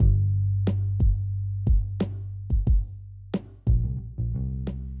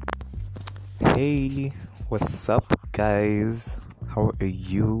Hey, what's up, guys? How are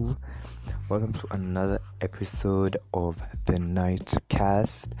you? Welcome to another episode of the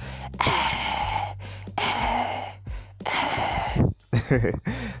Nightcast.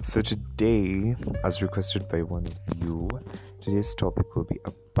 So, today, as requested by one of you, today's topic will be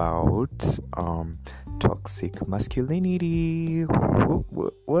about toxic masculinity.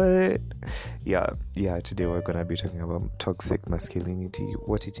 What? Yeah, today we're gonna be talking about toxic masculinity,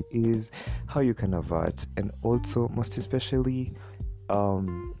 what it is, how you can avert, and also most especially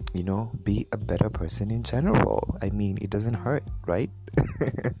be a better person in general. I mean, it doesn't hurt, right?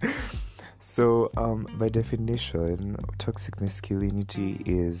 So by definition, toxic masculinity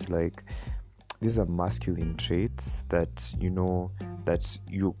is like these are masculine traits that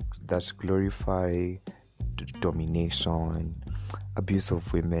that glorify domination, abuse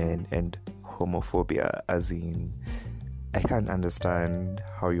of women, and homophobia. As in, I can't understand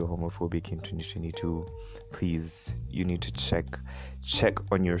how you're homophobic in 2022. Please, you need to check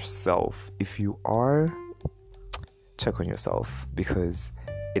on yourself. If you are, check on yourself, because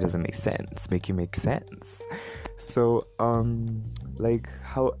it doesn't make sense. Make you make sense. So like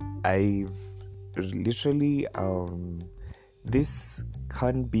how I've literally this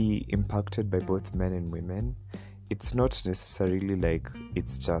can be impacted by both men and women. It's not necessarily like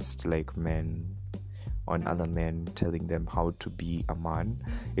it's just like men on other men telling them how to be a man.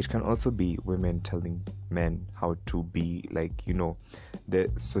 It can also be women telling men how to be, like,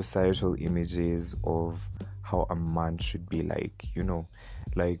 the societal images of how a man should be, like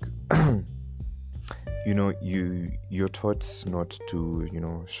like you're taught not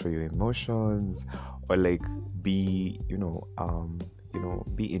to show your emotions, or like be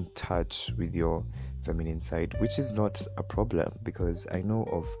be in touch with your feminine side, which is not a problem, because I know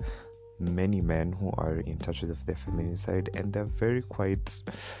of many men who are in touch with their feminine side and they're very quite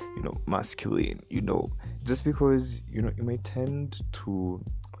masculine, just because you might tend to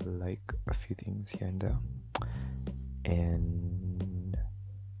like a few things here and there, and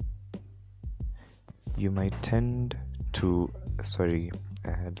you might tend to I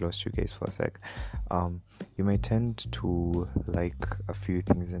had lost you guys for a sec. You might tend to like a few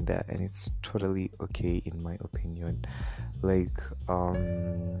things in there, and it's totally okay in my opinion. Like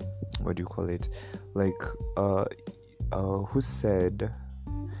what do you call it? Like who said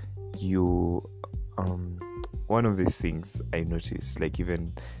you one of these things I noticed, like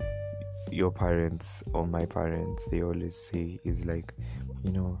even your parents or my parents, they always say is like,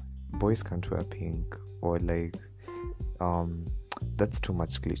 boys can't wear pink, or like that's too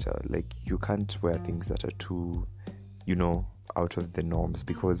much glitter. Like, you can't wear things that are too out of the norms,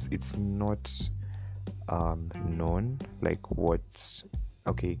 because it's not known, like what,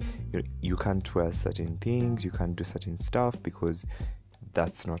 okay, you can't wear certain things, you can't do certain stuff, because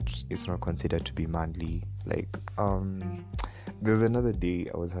it's not considered to be manly. Like there's another day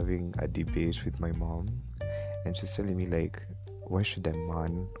I was having a debate with my mom, and she's telling me like, why should a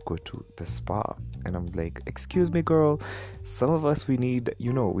man go to the spa? And I'm like, excuse me, girl, some of us, we need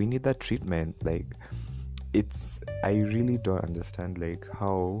that treatment. Like, I really don't understand like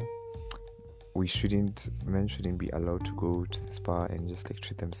how men shouldn't be allowed to go to the spa and just like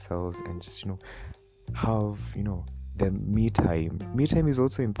treat themselves and just have the me time. Me time is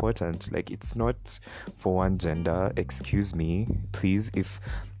also important. Like, it's not for one gender. Excuse me, please. If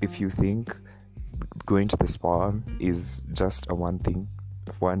you think going to the spa is just a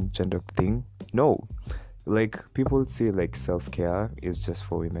one gender thing, no. Like, people say like self-care is just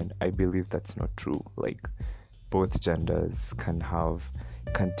for women. I believe that's not true. Like, both genders can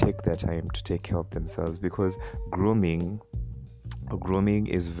take their time to take care of themselves, because grooming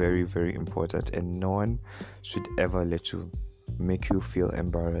is very, very important, and no one should ever make you feel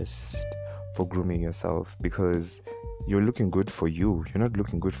embarrassed for grooming yourself, because you're looking good for you. You're not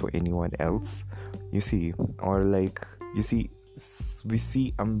looking good for anyone else, you see. Or like, you see, we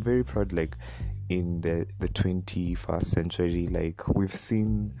see, I'm very proud, like in the 21st century, like we've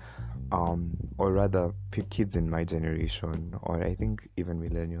seen or rather kids in my generation, or I think even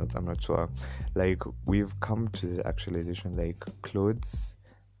millennials, I'm not sure, like we've come to the actualization, like clothes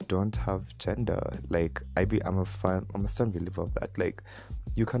don't have gender. Like, I'm a firm believer of that. Like,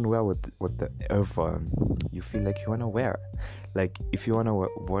 you can wear whatever you feel like you want to wear. Like, if you want to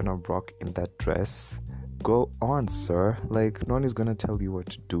rock in that dress, go on, sir. Like, no one is gonna tell you what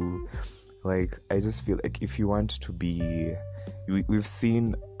to do. Like, I just feel like if you want to be, we've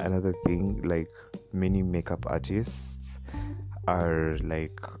seen another thing, like many makeup artists are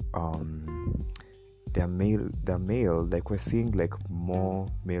like they're male. Like, we're seeing like more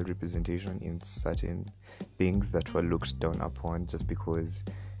male representation in certain things that were looked down upon, just because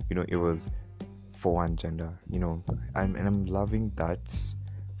it was for one gender, I'm loving that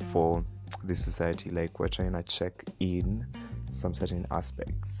for the society. Like, we're trying to check in some certain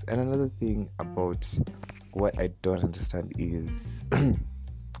aspects. And another thing about what I don't understand is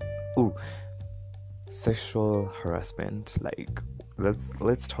sexual harassment. Like, let's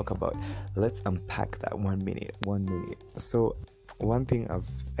unpack that 1 minute. So one thing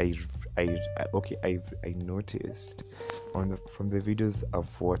I noticed from the videos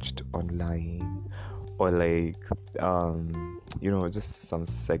I've watched online, or like just some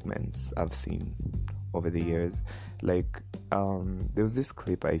segments I've seen over the years. Like, there was this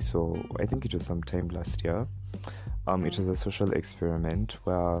clip I saw, I think it was sometime last year. It was a social experiment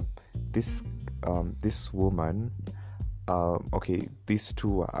where this woman, these two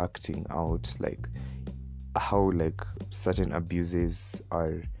were acting out like how like certain abuses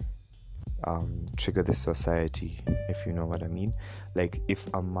are trigger the society, if you know what I mean. Like, if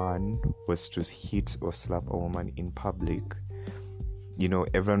a man was to hit or slap a woman in public,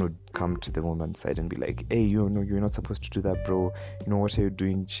 everyone would come to the woman's side and be like, hey, you're not supposed to do that, bro. What are you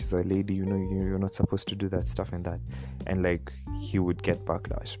doing? She's a lady, you're not supposed to do that stuff and that. And like, he would get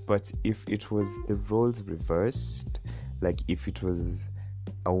backlash. But if it was the roles reversed, like if it was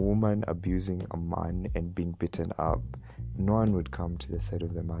a woman abusing a man and being beaten up, no one would come to the side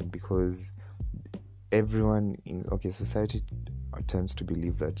of the man, because everyone in society tends to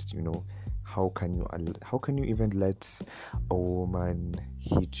believe that, how can you even let a woman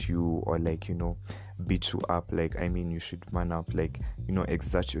hit you or like, beat you up? Like, I mean, you should man up, like,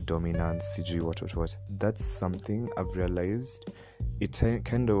 exert your dominance, CG, what. That's something I've realized. It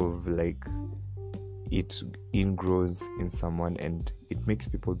kind of like, it ingrows in someone, and it makes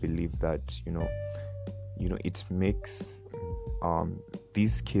people believe that, it makes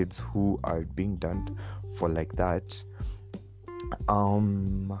these kids who are being done for like that,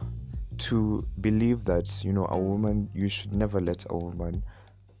 to believe that, a woman, you should never let a woman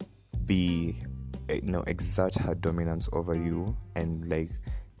be, exert her dominance over you. And like,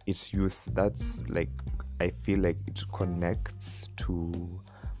 it's used, that's like, I feel like it connects to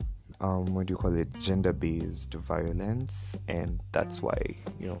gender-based violence. And that's why,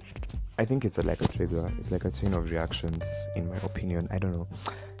 I think it's like a trigger. It's like a chain of reactions, in my opinion. I don't know,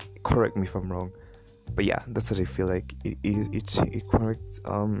 correct me if I'm wrong, but yeah, that's what I feel like it is. It corrects.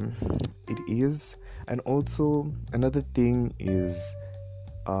 It is. And also another thing is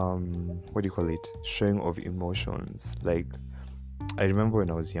showing of emotions. Like, I remember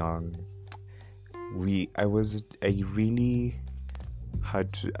when I was young, I really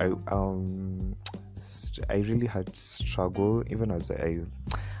had struggle, even as I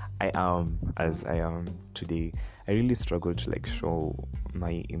am today. I really struggle to like show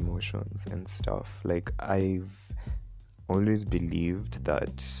my emotions and stuff. Like, I've always believed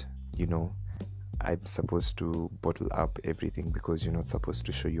that, I'm supposed to bottle up everything, because you're not supposed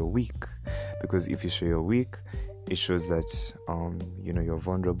to show you're weak. Because if you show you're weak, it shows that you're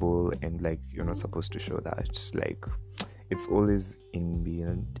vulnerable, and like, you're not supposed to show that. Like, it's always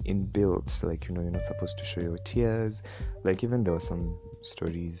inbuilt, like, you're not supposed to show your tears. Like, even there were some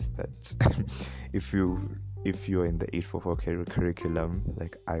stories that if you're in the 844 curriculum,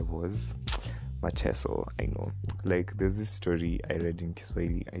 like I was, Mateso, I know. Like, there's this story I read in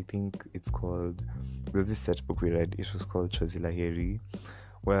Kiswahili. I think it's called, there's this set book we read, it was called Chozi la Heri,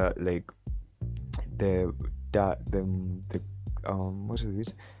 where like what is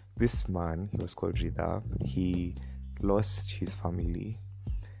it? This man, he was called Rida. He lost his family,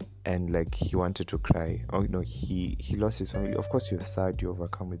 and like, he wanted to cry. He lost his family. Of course, you're sad, you're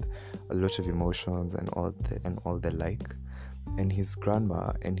overcome with a lot of emotions and all the like. And his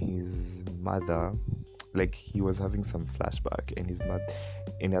grandma and his mother, like, he was having some flashback,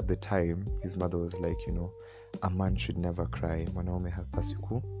 and at the time his mother was like, a man should never cry, mwanaume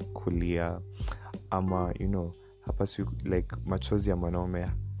hapaswi kulia, ama hapaswi, like, machozi ya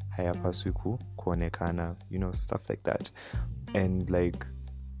mwanaume hayapaswi kuonekana, stuff like that. And like,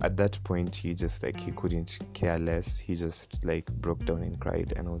 at that point, he just like, he couldn't care less. He just like broke down and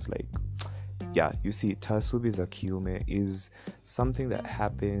cried. And I was like, yeah, you see, taasubi za kiume is something that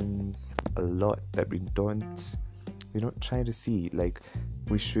happens a lot that we're not trying to see. Like,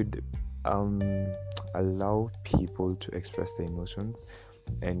 we should allow people to express their emotions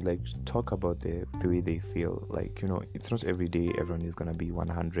and like talk about the way they feel. Like, it's not every day everyone is gonna be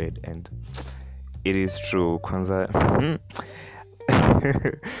 100, and it is true, kwanza.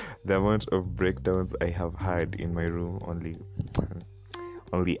 The amount of breakdowns I have had in my room,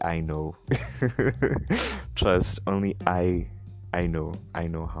 only I know. Trust, only I know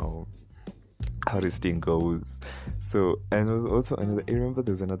how how this thing goes. So, and there was also another, I remember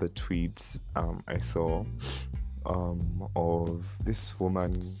there was another tweet I saw of this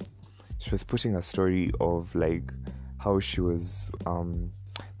woman. She was putting a story of like how she was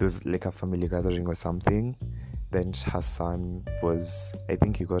there was like a family gathering or something. Then her son was, I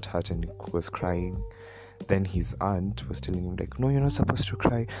think he got hurt and he was crying. Then his aunt was telling him like, no, you're not supposed to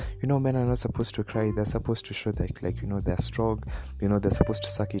cry. Men are not supposed to cry. They're supposed to show that like, they're strong. They're supposed to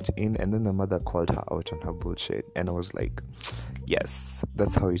suck it in. And then the mother called her out on her bullshit. And I was like, yes,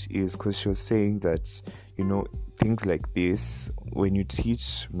 that's how it is. Because she was saying that, things like this, when you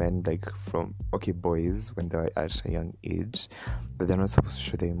teach men like boys when they're at a young age, but they're not supposed to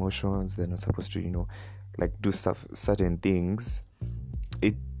show their emotions. They're not supposed to, like do certain things.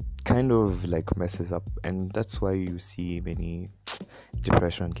 It kind of like messes up, and that's why you see many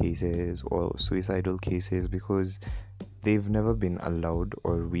depression cases or suicidal cases, because they've never been allowed,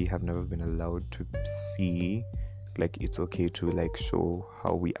 or we have never been allowed to see like it's okay to like show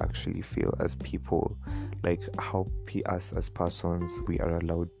how we actually feel as people, like how us as persons we are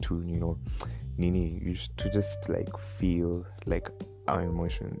allowed to to just like feel like our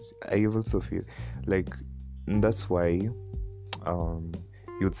emotions. I also feel like that's why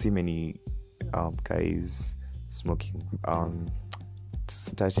you'd see many guys smoking,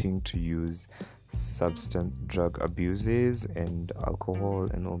 starting to use substance drug abuses and alcohol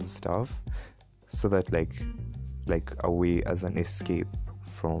and all the stuff, so that like a way as an escape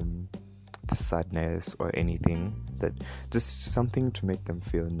from the sadness or anything, that just something to make them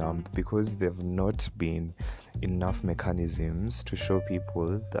feel numb, because there've not been enough mechanisms to show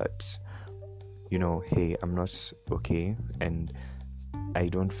people that hey, I'm not okay, and I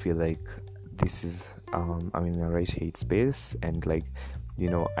don't feel like this is I'm in the right hate space, and like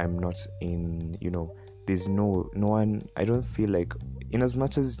I'm not in there's no one. I don't feel like, in as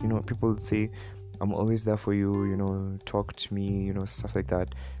much as people say I'm always there for you, talk to me, stuff like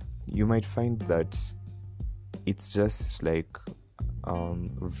that, you might find that it's just like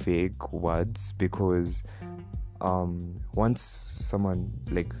vague words, because once someone,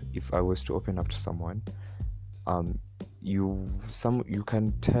 like if I was to open up to someone, you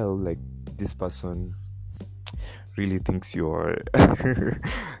can tell like this person really thinks you're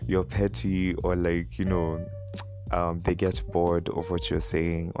you're petty, or like they get bored of what you're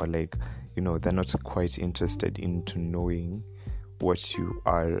saying, or like they're not quite interested into knowing what you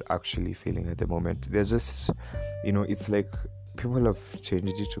are actually feeling at the moment. They're just it's like people have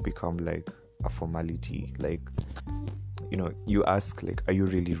changed it to become like a formality. Like you ask like, are you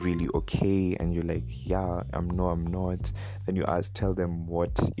really really okay? And you're like, yeah, I'm not. Then you tell them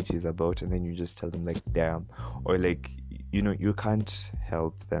what it is about, and then you just tell them like, damn, or like you can't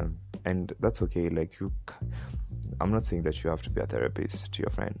help them, and that's okay. Like I'm not saying that you have to be a therapist to your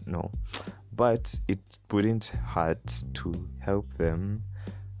friend, no, but it wouldn't hurt to help them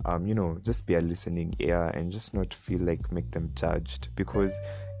just be a listening ear, and just not feel like make them judged, because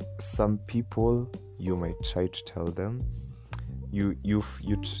some people, you might try to tell them, you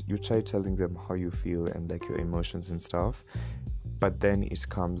try telling them how you feel and like your emotions and stuff, but then it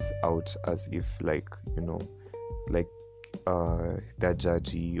comes out as if like like they're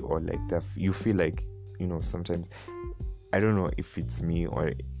judgy, or like you feel like sometimes, I don't know if it's me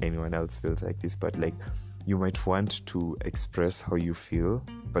or anyone else feels like this, but like you might want to express how you feel,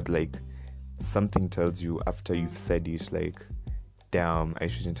 but like something tells you after you've said it like, damn, I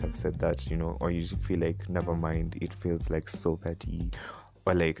shouldn't have said that, or you feel like, never mind, it feels like so petty,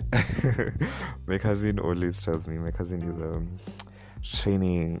 or like my cousin always tells me, my cousin is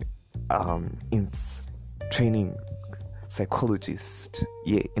training psychologist,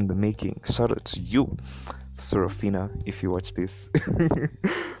 in the making. Shout out to you, Sorafina, if you watch this.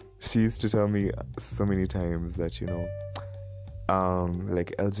 She used to tell me so many times that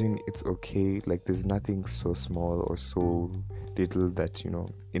like, Elgin, it's okay, like there's nothing so small or so little that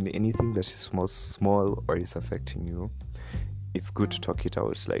in anything that is small or is affecting you, it's good to talk it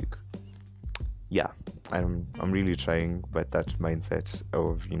out. Like, yeah, I'm really trying, but that mindset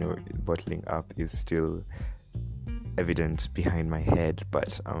of bottling up is still evident behind my head,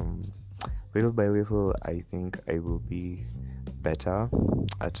 but little by little I think I will be better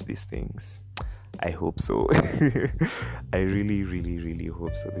at these things. I hope so. I really really really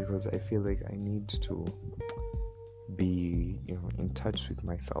hope so, because I feel like I need to be in touch with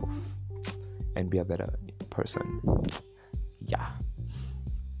myself and be a better person. Yeah.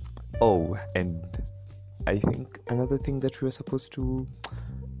 Oh, and I think another thing that we were supposed to,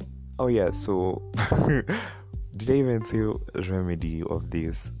 so did I even say remedy of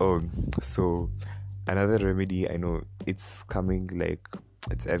this? So another remedy, I know it's coming like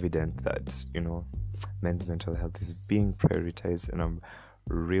it's evident that, men's mental health is being prioritized, and I'm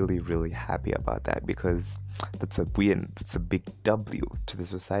really, really happy about that, because that's a win. That's a big W to the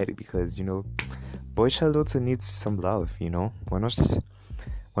society, because, boy child also needs some love, We're not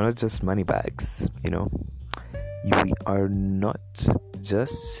just money bags, We are not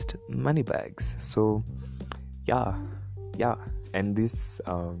just money bags. So, yeah. And these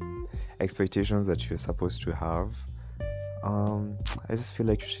expectations that you're supposed to have, I just feel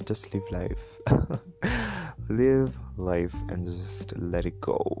like you should just live life. Live life and just let it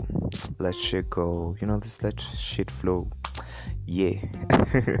go. Let shit go. Just let shit flow. Yeah.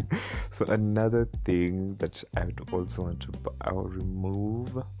 So another thing that I would also want to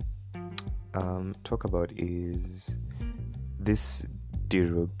talk about is this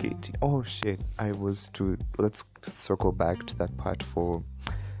derogating. Oh shit! Let's circle back to that part for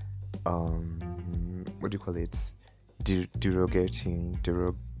what do you call it? Derogating.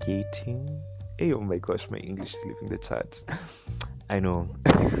 Hey, oh my gosh, my English is leaving the chat. I know.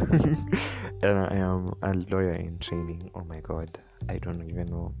 And I am a lawyer in training. Oh my god, I don't even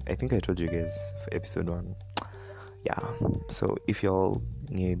know. I think I told you guys for episode 1. Yeah, so if y'all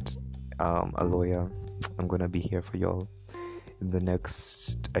need a lawyer, I'm gonna be here for y'all in the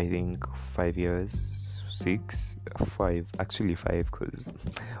next, I think, 5 years. 6, 5, actually 5, because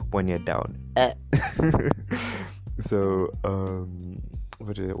 1 year down. So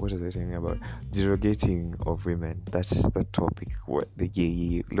what is I saying about derogating of women? That's the topic.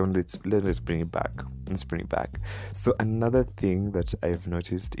 Let's bring it back. So another thing that I've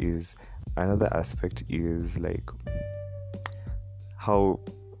noticed is, another aspect is like how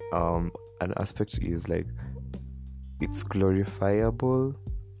an aspect is like, it's glorifiable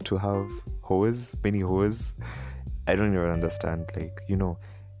to have many hoes. I don't even understand,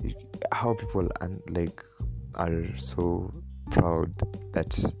 how people are so proud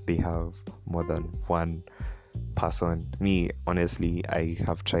that they have more than one person. Me, honestly, I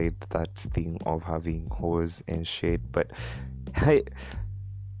have tried that thing of having hoes and shit, but I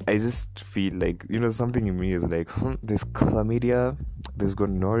just feel like, something in me is like, there's chlamydia, there's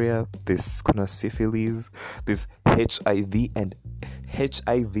gonorrhea, there's syphilis, there's HIV and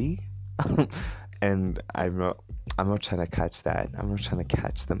HIV. And I'm not trying to catch that. I'm not trying to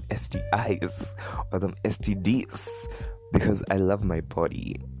catch them STIs or them STDs, because I love my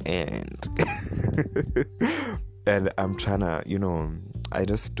body, and and I'm trying to, I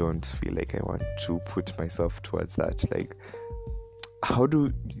just don't feel like I want to put myself towards that. Like, how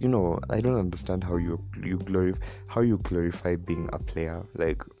do I don't understand how you glorify being a player.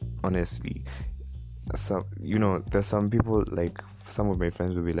 Like, honestly, there's some people, like some of my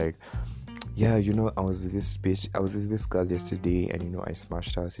friends will be like, yeah, I was with this girl yesterday, and I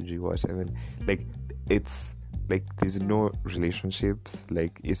smashed her, CG watch, and then like, it's like there's no relationships,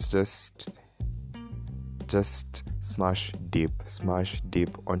 like it's just smash dip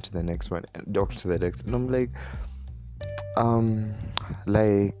onto the next one, and to the next, and I'm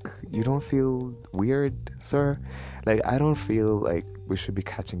like, you don't feel weird, sir? Like, I don't feel like we should be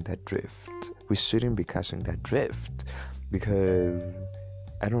catching that drift. We shouldn't be catching that drift, because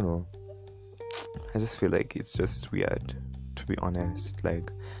I don't know, I just feel like it's just weird, to be honest.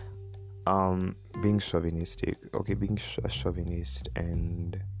 Like, being chauvinistic, being a chauvinist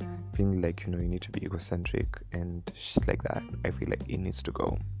and feeling like, you need to be egocentric and shit like that, I feel like it needs to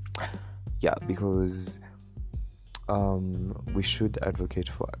go. Yeah, because we should advocate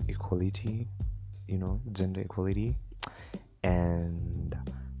for equality, gender equality, and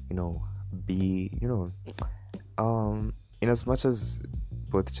be, in as much as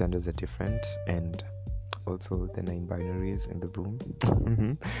both genders are different, and also the 9 binaries in the room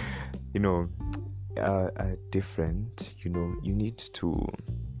are different, you need to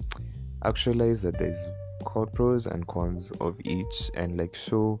actualize that there's pros and cons of each, and like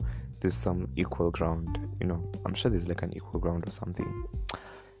show there's some equal ground. I'm sure there's like an equal ground or something,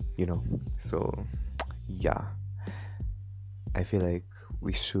 so yeah, I feel like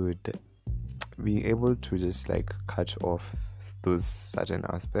we should be able to just like catch off those certain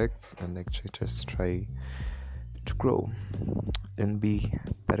aspects, and like just try to grow and be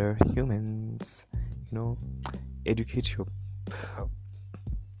better humans. Educate your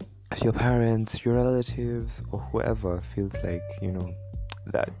parents, your relatives, or whoever feels like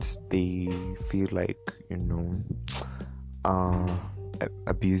that they feel like not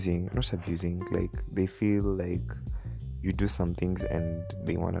abusing, like they feel like you do some things and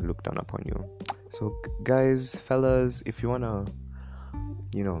they want to look down upon you. So guys, fellas, if you wanna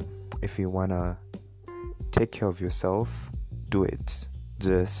take care of yourself, do it.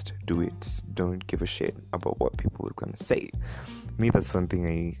 Just do it. Don't give a shit about what people are gonna say. me, that's one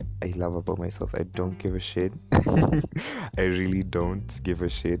thing I love about myself. I don't give a shit. I really don't give a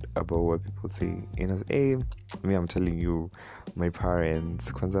shit about what people say. Hey, me, I'm telling you, my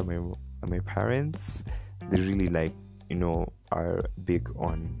parents, kwanza my parents, they really like, are big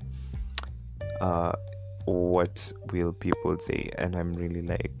on what will people say, and I'm really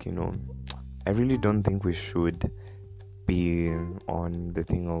like, I really don't think we should be on the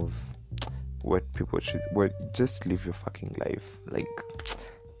thing of what people should, just live your fucking life. Like,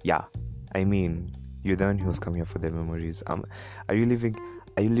 yeah, I mean, you're the one who's come here for the memories. Are you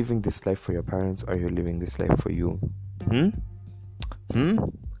living this life for your parents, or are you living this life for you?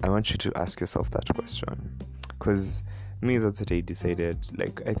 I want you to ask yourself that question, because me, that's what I decided.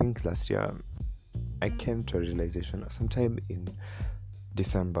 Like, I think last year I came to a realization sometime in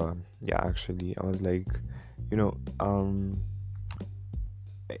December. Yeah, actually, I was like,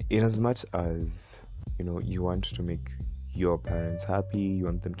 in as much as you want to make your parents happy, you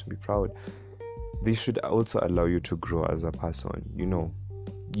want them to be proud, they should also allow you to grow as a person.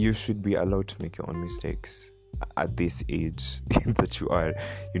 You should be allowed to make your own mistakes at this age that you are,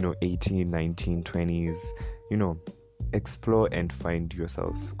 18, 19, 20s. Explore and find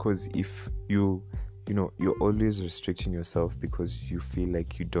yourself, because if you're always restricting yourself because you feel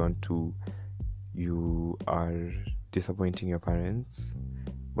like you are disappointing your parents,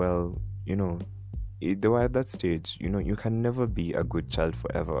 well, they were at that stage. You can never be a good child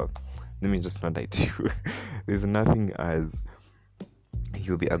forever. Let me just not lie to you. There's nothing as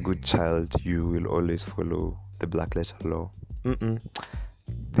you'll be a good child, you will always follow the black letter law.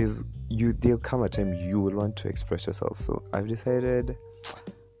 There'll come a time you will want to express yourself. So I've decided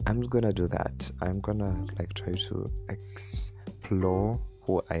I'm gonna do that. I'm gonna try to explore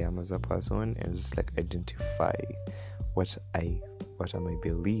who I am as a person, and just identify what are my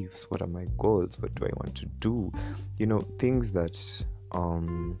beliefs, what are my goals, what do I want to do, things that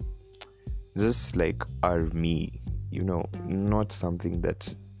just are me, not something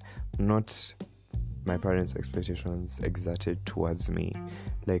that, not my parents' expectations exerted towards me,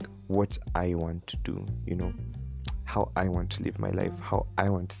 what I want to do, how I want to live my life, how I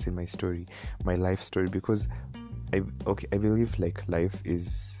want to say my story, my life story. Because I believe life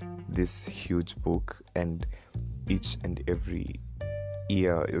is this huge book, and each and every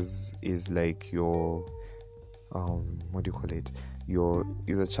year is your what do you call it,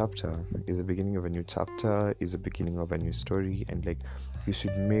 is a chapter, is the beginning of a new chapter, is the beginning of a new story. And you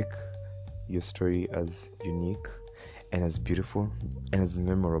should make your story as unique and as beautiful and as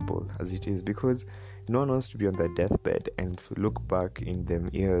memorable as it is, because no one wants to be on their deathbed and look back in them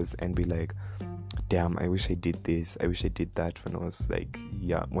years and be like, damn, I wish I did this, I wish I did that when I was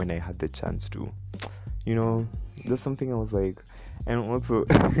when I had the chance to. There's something I was like. And also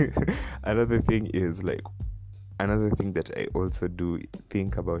another thing that I also do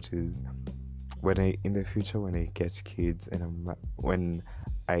think about is in the future when I get kids, and when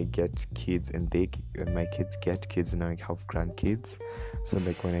I get kids and my kids get kids, and I have grandkids. So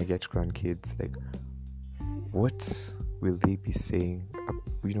when I get grandkids, what will they be saying?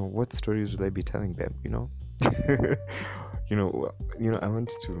 What stories will I be telling them? I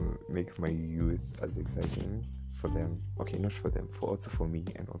want to make my youth as exciting for them. Okay, not for them, also for me,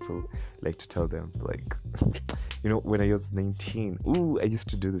 and also to tell them when I was 19, I used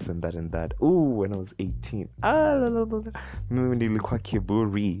to do this and that and that. When I was 18, nilikuwa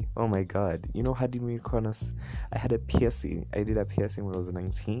kiburi. Oh my god, hadi mikonas. I had a piercing. I did a piercing when I was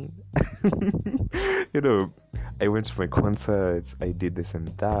 19. I went to my concerts, I did this and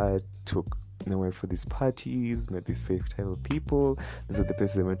that, I went for these parties, met these favorite type of people. These are the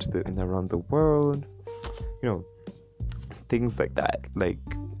places I went to and around the world. Things like that. I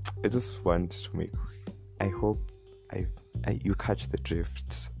just want to make. I hope you catch the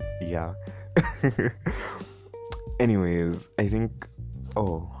drift. Yeah. Anyways, I think.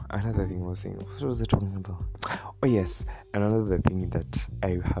 Another thing I was saying. What was I talking about? Oh yes, another thing that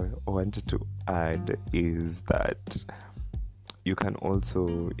I have wanted to add is that you can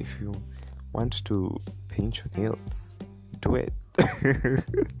also, if you want to paint your nails, do it.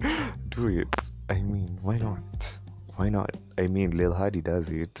 Do it. I mean, why not? I mean, Lil Hardy does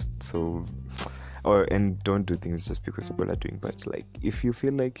it, so and don't do things just because people are doing, but if you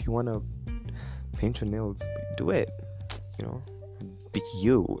feel like you want to paint your nails, do it. Be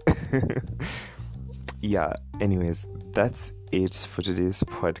you. Yeah, anyways, that's it for today's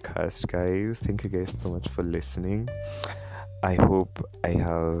podcast, guys. Thank you guys so much for listening. I hope I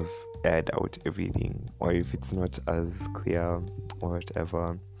have aired out everything, or if it's not as clear or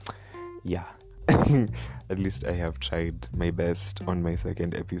whatever, yeah. At least I have tried my best on my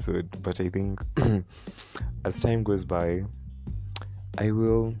second episode. But I think as time goes by, I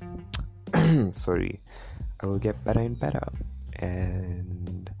will sorry, I will get better and better,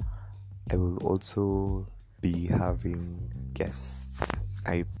 and I will also be having guests.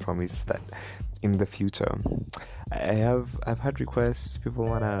 I promise that in the future. I've had requests. People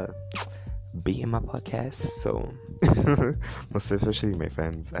wanna be in my podcast, so most especially my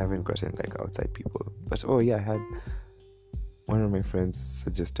friends. I haven't gotten like outside people, but oh yeah, I had one of my friends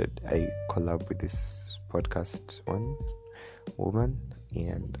suggested I collab with this podcast one woman,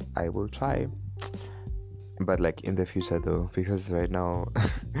 and I will try. But like in the future though, because right now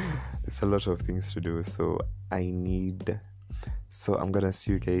there's a lot of things to do, so I'm gonna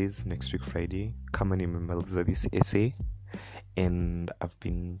see you guys next week Friday. Kama nimemaliza this essay and I've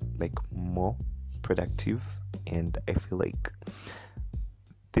been like more productive, and I feel like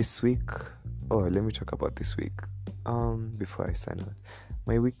this week, let me talk about this week before I sign out.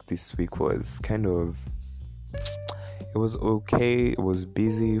 My week this week was it was okay. It was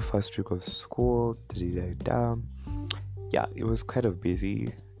busy. First week of school. Yeah, it was kind of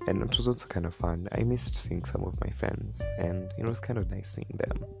busy, and it was also kind of fun. I missed seeing some of my friends, and it was kind of nice seeing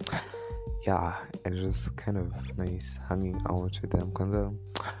them. Yeah, and it was kind of nice hanging out with them. Kwanza,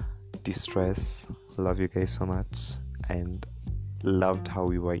 de-stress. Love you guys so much, and loved how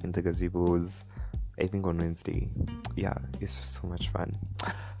we were in the gazebos, I think on Wednesday. Yeah, it's just so much fun.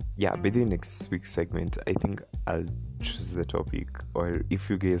 Yeah, by the next week's segment, I think I'll choose the topic, or if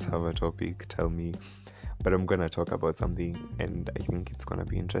you guys have a topic, tell me. But I'm gonna talk about something, and I think it's gonna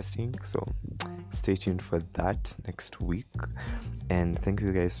be interesting, so stay tuned for that next week. And thank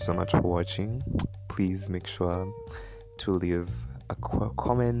you guys so much for watching. Please make sure to leave a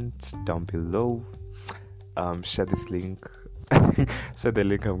comment down below. Share this link. Share the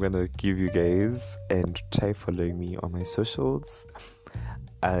link I'm gonna give you guys, and try following me on my socials.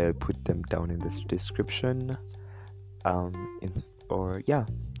 I'll put them down in the description.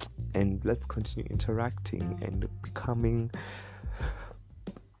 And let's continue interacting and becoming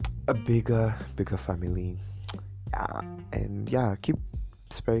a bigger family. Keep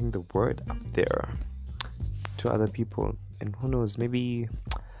spreading the word out there to other people, and who knows, maybe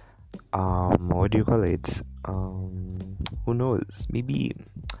what do you call it, who knows, maybe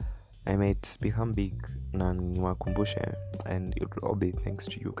I might become big na niwakumbushe, and it will all be thanks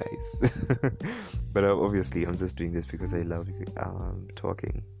to you guys. But obviously I'm just doing this because I love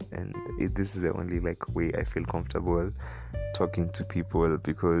talking, and this is the only like way I feel comfortable talking to people,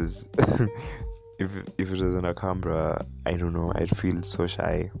 because if it was on a camera, I don't know, I'd feel so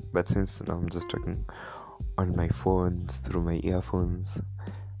shy. But since now I'm just talking on my phone through my earphones,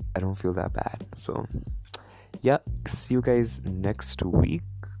 I don't feel that bad. So yeah, see you guys next week,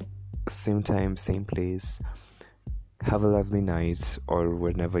 same time, same place. Have a lovely night, or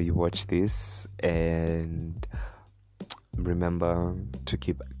whenever you watch this, and remember to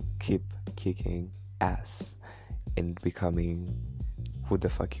keep kicking ass and becoming who the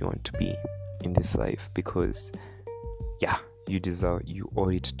fuck you want to be in this life, because you owe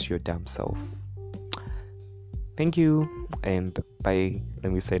it to your damn self. Thank you, and bye.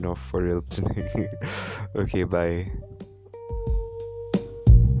 Let me sign off for real today. Okay, bye.